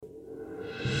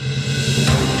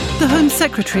The Home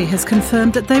Secretary has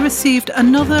confirmed that they received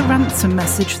another ransom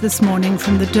message this morning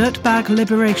from the Dirtbag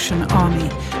Liberation Army.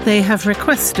 They have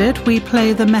requested we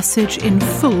play the message in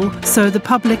full so the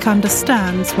public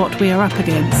understands what we are up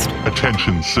against.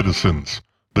 Attention, citizens.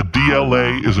 The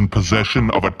DLA is in possession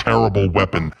of a terrible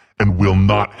weapon and will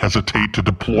not hesitate to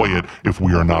deploy it if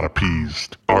we are not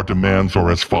appeased. Our demands are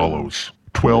as follows.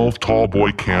 12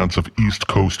 tallboy cans of East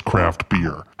Coast craft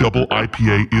beer. Double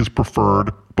IPA is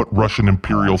preferred, but Russian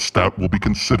Imperial Stout will be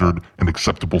considered an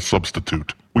acceptable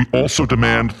substitute. We also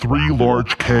demand 3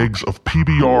 large kegs of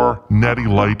PBR, Natty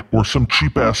Light, or some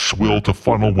cheap-ass swill to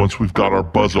funnel once we've got our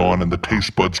buzz on and the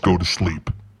taste buds go to sleep.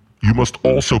 You must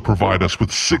also provide us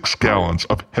with 6 gallons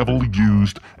of heavily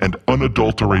used and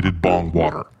unadulterated bong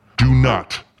water. Do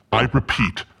not, I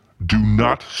repeat, do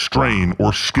not strain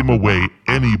or skim away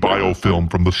any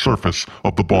biofilm from the surface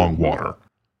of the bong water.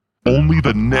 Only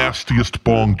the nastiest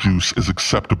bong juice is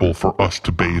acceptable for us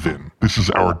to bathe in. This is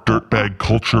our dirtbag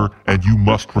culture, and you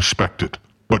must respect it,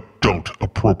 but don't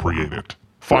appropriate it.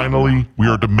 Finally, we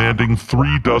are demanding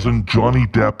 3 dozen Johnny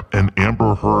Depp and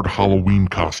Amber Heard Halloween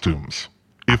costumes.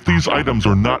 If these items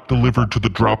are not delivered to the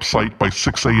drop site by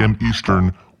 6 a.m.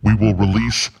 Eastern, we will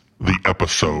release the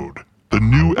episode. The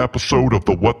new episode of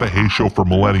the What the Hey Show for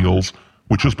Millennials,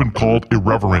 which has been called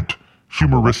irreverent,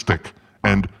 humoristic,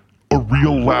 and a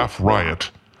real laugh riot,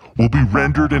 will be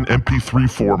rendered in MP3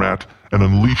 format and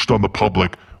unleashed on the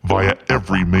public via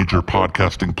every major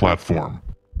podcasting platform.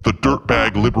 The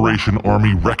Dirtbag Liberation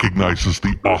Army recognizes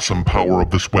the awesome power of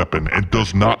this weapon and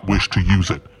does not wish to use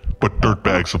it, but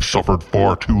dirtbags have suffered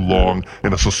far too long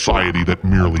in a society that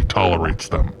merely tolerates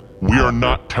them. We are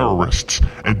not terrorists,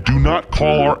 and do not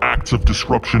call our acts of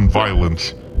disruption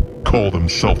violence. Call them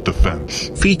self-defense.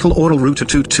 Fecal-Oral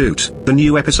Route-A-Toot-Toot, the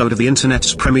new episode of the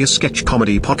internet's premier sketch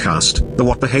comedy podcast, The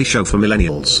What the Hey Show for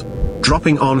Millennials.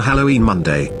 Dropping on Halloween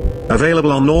Monday.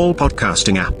 Available on all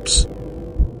podcasting apps.